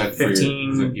that for your- is that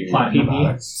 15 your platinum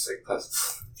acrobatics? It's like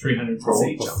plus 300 Plus gold.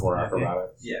 eight. Before Okay.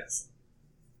 acrobatics. yes.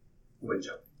 Wind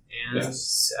jump. and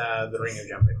Yes. the ring of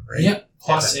jumping, right? Yep,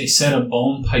 plus a set of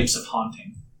bone pipes of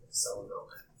haunting. So no.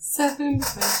 7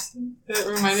 person. It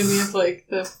reminded me of like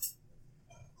the.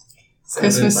 7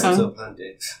 Christmas bites song. of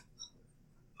hunting.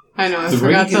 I know, I The forgot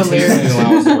ring the continually lyrics.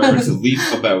 allows the wearer to leap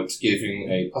about, giving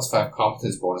a +5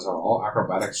 competence bonus on all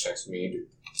acrobatics checks made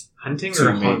Hunting to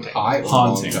or make haunting? high or long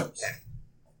Haunting. jumps.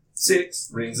 6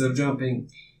 rings of jumping.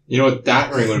 You know what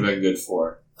that ring would have been good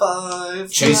for?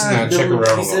 5 Chasing that chick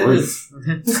around on the roof.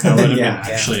 That would have Yeah,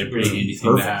 been actually a pretty handy thing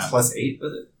to Perfect. have. Plus 8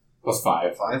 with it.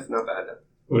 +5. 5, not bad.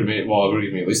 It would have made, well, it would have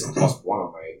given me at least a +1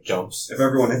 on my jumps. If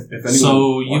anyone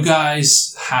So you wants-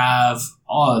 guys have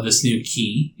this new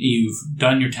key. You've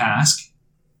done your task.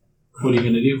 What are you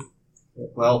going to do?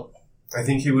 Well, I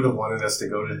think he would have wanted us to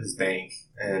go to his bank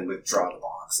and withdraw the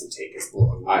box and take his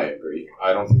belongings. I agree.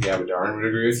 I don't think the Abadaran would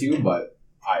agree with you, but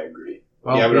I agree.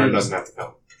 Well, the Abadaran doesn't have to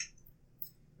come.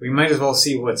 we might as well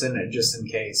see what's in it just in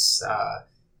case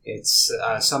it's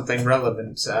something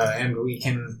relevant, and we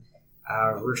can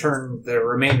return the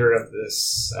remainder of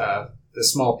this the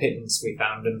small pittance we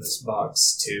found in this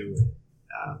box to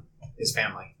his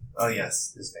family. Oh,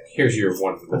 yes, his bank. Here's your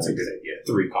 1 gold. That's a good idea.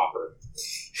 3 copper.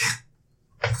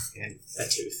 And a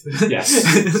tooth.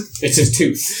 Yes. It's his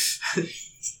tooth.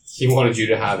 He wanted you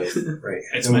to have it. Right.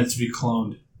 It's and, meant to be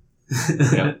cloned.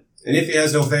 Yeah. and if he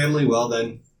has no family, well,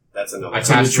 then that's enough. I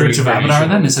So the Cast Church of reincarnation Abadar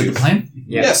then? on Is that the tooth. plan?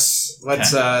 Yeah. Yes.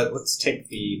 Let's take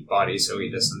the body so he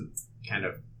doesn't kind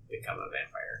of become a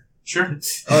vampire. Sure.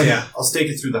 Oh, yeah. I'll stake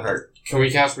it through the heart. Can we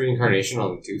cast reincarnation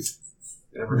on the tooth?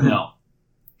 You never know. No.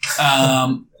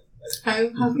 How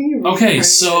can you Okay, reincarnate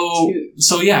so a tooth?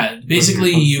 so yeah,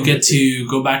 basically you get to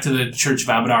go back to the Church of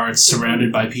Abadar. It's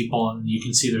surrounded by people, and you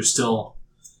can see they're still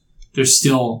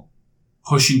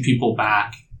pushing people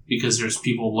back because there's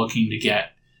people looking to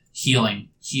get healing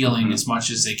as much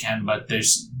as they can, but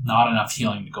there's not enough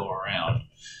healing to go around.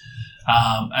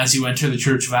 As you enter the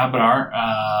Church of Abadar,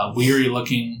 a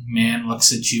weary-looking man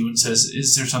looks at you and says,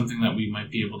 "Is there something that we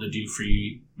might be able to do for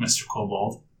you, Mr.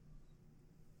 Kobold?"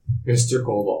 Mr.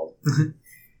 Kobold.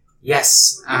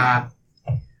 Yes,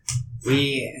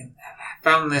 we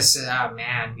found this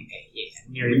man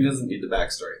near. He doesn't need the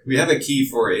backstory. We have a key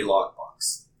for a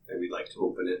lockbox, and we'd like to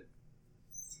open it.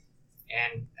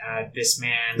 And this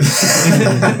man.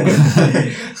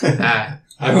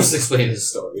 I must explain his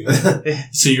story.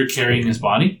 So you're carrying his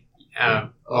body?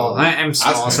 Well, I'm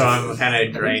small, That's so fair. I'm kind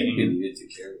of We dragging. needed to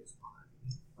carry it.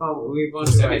 Well, we want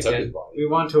Just to have it took his body. we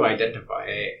want to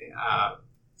identify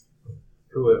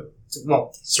who.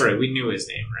 Well, sorry, we knew his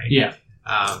name, right? Yeah.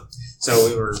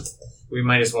 So we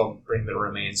might as well bring the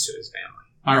remains to his family.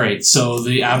 All right. So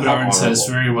the Abadarn How says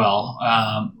honorable. very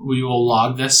well. We will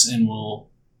log this and we'll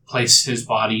place his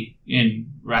body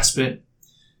in respite,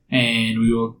 and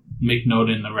we will make note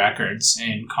in the records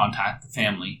and contact the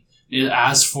family.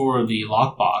 As for the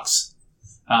lockbox,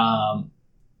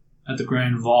 at the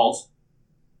Grand Vault,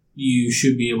 you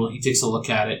should be able. He takes a look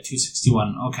at it.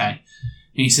 261. Okay, and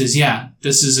he says, "Yeah,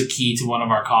 this is a key to one of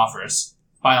our coffers.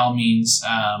 By all means,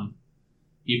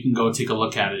 you can go take a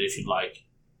look at it if you'd like."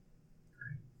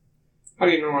 How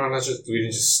do you know we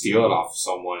didn't just steal it off of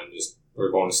someone and just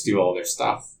we're going to steal all their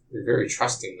stuff? You're very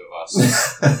trusting of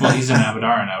us. Well, he's an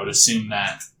Abadarn. I would assume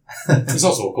that He's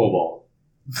also a kobold.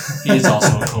 he is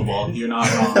also a kobold. You're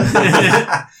not wrong.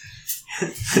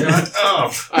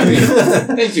 I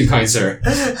mean, thank you, kind sir.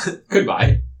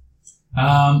 Goodbye.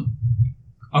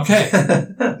 Okay.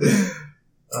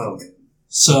 Oh, man.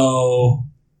 So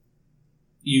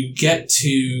you get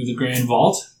to the Grand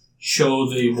Vault, show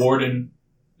the warden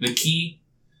the key,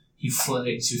 he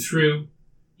flags you through,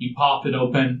 you pop it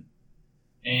open,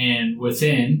 and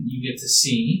within you get to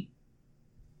see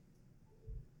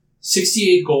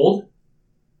 68 gold,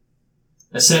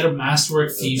 a set of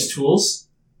masterwork thieves' tools,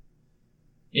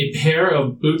 a pair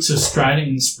of boots of striding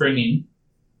and springing,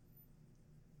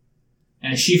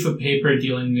 and a sheaf of paper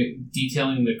detailing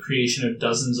the creation of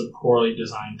dozens of poorly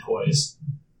designed toys.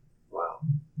 Wow.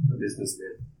 A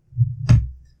businessman.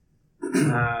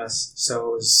 So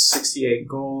it was 68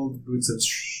 gold, boots of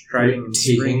striding and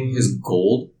Taking spring. his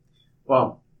gold.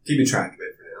 Well, Keeping track of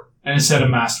it for now. And a set of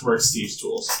masterwork thieves'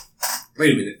 tools.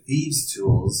 Wait a minute. Thieves'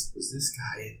 tools? Was this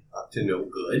guy up to no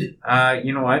good?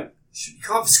 you know what? Should be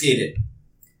confiscated.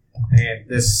 And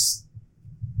there's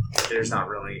not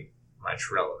really much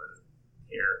relevant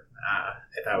here.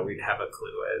 I thought we'd have a clue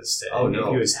as to Oh, if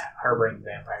no. he was harboring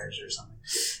vampires or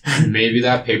something. Maybe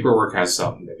that paperwork has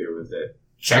something to do with it.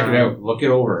 Check it out. Look it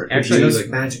over. It could Actually, be Those like,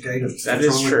 magic items. that What's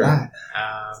is wrong with true. that?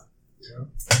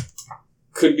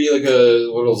 could be like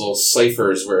one of those little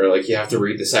ciphers where like you have to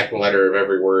read the second letter of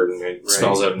every word and it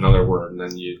spells out another word, and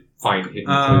then you find hidden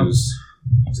clues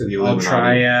to the I'll Illuminati.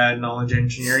 try knowledge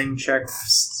engineering check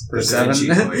for The 7.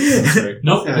 Da Vinci Code.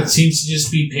 Nope, Yeah. it seems to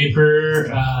just be paper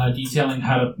detailing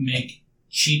how to make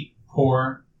cheap,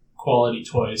 poor quality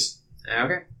toys.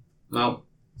 Okay. Well,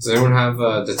 Does anyone have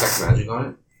detect magic on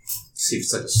it? See if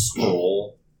it's like a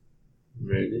scroll.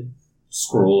 Maybe.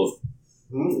 Scroll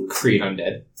of create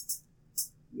undead.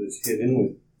 It's hidden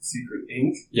with secret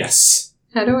ink. Yes.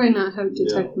 How do I not have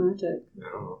detect magic? I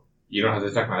don't know. You don't have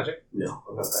detect magic? No,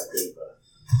 I'm not that good at that.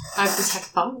 I have detect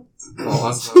thought. Well,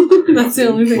 that's not That's the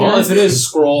only thing. Well, I if it is a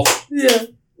scroll, yeah.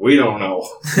 we don't know.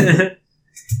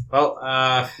 well,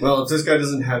 Well, if this guy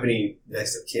doesn't have any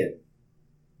next of kin,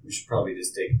 we should probably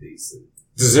just take these. And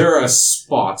Is there a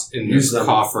spot in Use this them.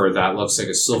 coffer that looks like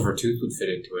a silver tooth would fit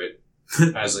into it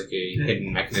as like a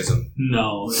hidden mechanism?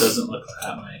 No, it doesn't look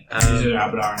that way. Um, These are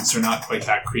Abadarns. They're not quite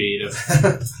that creative.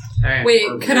 alright.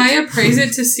 Wait, could I appraise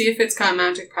it to see if it's got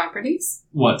magic properties?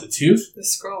 What, the tooth? The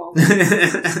scroll.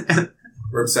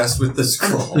 We're obsessed with the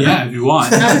scroll. Yeah, if you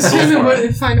want. I was Go trying for it.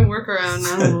 to find a workaround.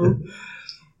 I don't know.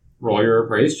 Roll your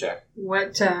appraise check.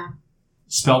 What,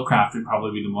 Spellcraft would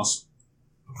probably be the most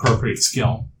appropriate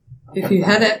skill. if you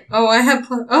had it. I have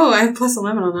plus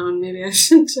 11 on that one. Maybe I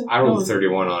shouldn't. I rolled a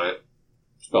 31 on it.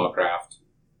 Spellcraft.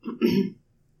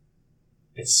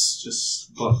 It's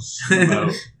just books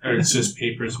about, or it's just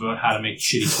papers about how to make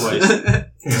shitty toys.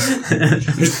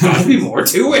 There's gotta be more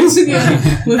to it.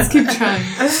 Yeah, let's keep trying.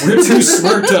 We're too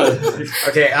smart to.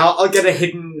 Okay, I'll get a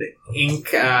hidden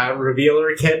ink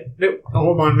revealer kit. Nope,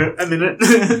 hold on a minute.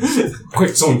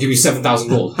 Quick, someone give me 7,000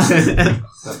 gold. Quick,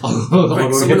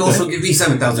 someone also give me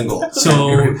 7,000 gold.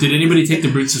 So, did anybody take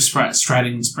the boots of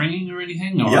striding and springing or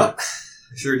anything? Or? Yep.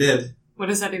 I sure did. What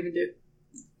does that even do?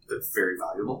 That's very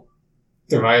valuable.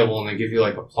 They're valuable and they give you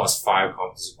like a +5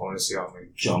 competency bonus. You have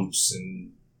like jumps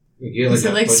and you get like Is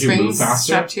it like don't you move springs faster?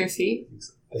 strapped to your feet?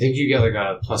 I think you get like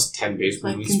a +10 base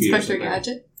Like movement speed. Or Inspector something.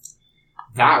 Gadget?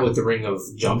 That with the ring of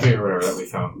jumping or whatever that we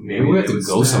found. Maybe we have it to was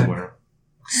go that. somewhere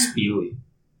speedily.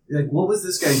 Like, what was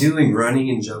this guy doing? Running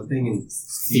and jumping and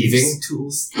Thieving?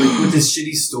 tools? Like, with his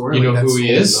shitty store? You like, know who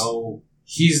he is? No,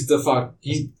 He's the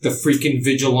freaking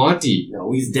vigilante.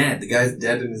 no, he's dead. The guy's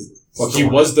dead in his Well, he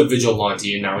store. was the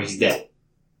vigilante and now he's dead.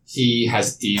 He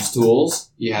has thieves' tools.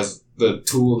 He has the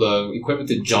equipment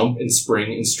to jump and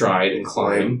spring and stride and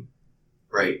climb.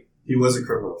 Right. He was a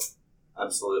criminal.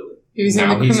 Absolutely. He was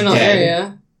Now in the he's criminal dead.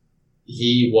 area.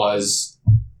 He was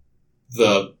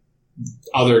the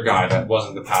other guy that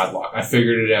wasn't the padlock. I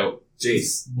figured it out.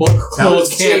 Jace. Book That close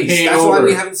was campaign Jace. That's over. why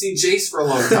we haven't seen Jace for a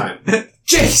long time.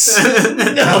 Jace!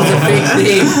 That was a fake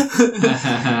name.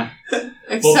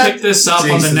 We'll Except pick this up on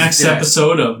the Jason's next dead.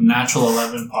 episode of Natural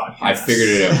 11 Podcast. I figured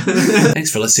it out. Thanks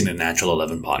for listening to Natural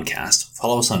 11 Podcast.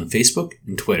 Follow us on Facebook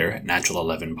and Twitter at Natural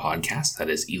 11 Podcast. That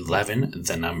is 11,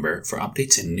 the number, for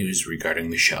updates and news regarding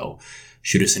the show.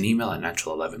 Shoot us an email at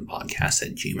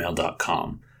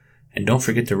natural11podcast@gmail.com. And don't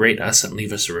forget to rate us and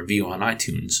leave us a review on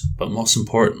iTunes. But most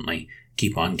importantly,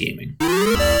 keep on gaming.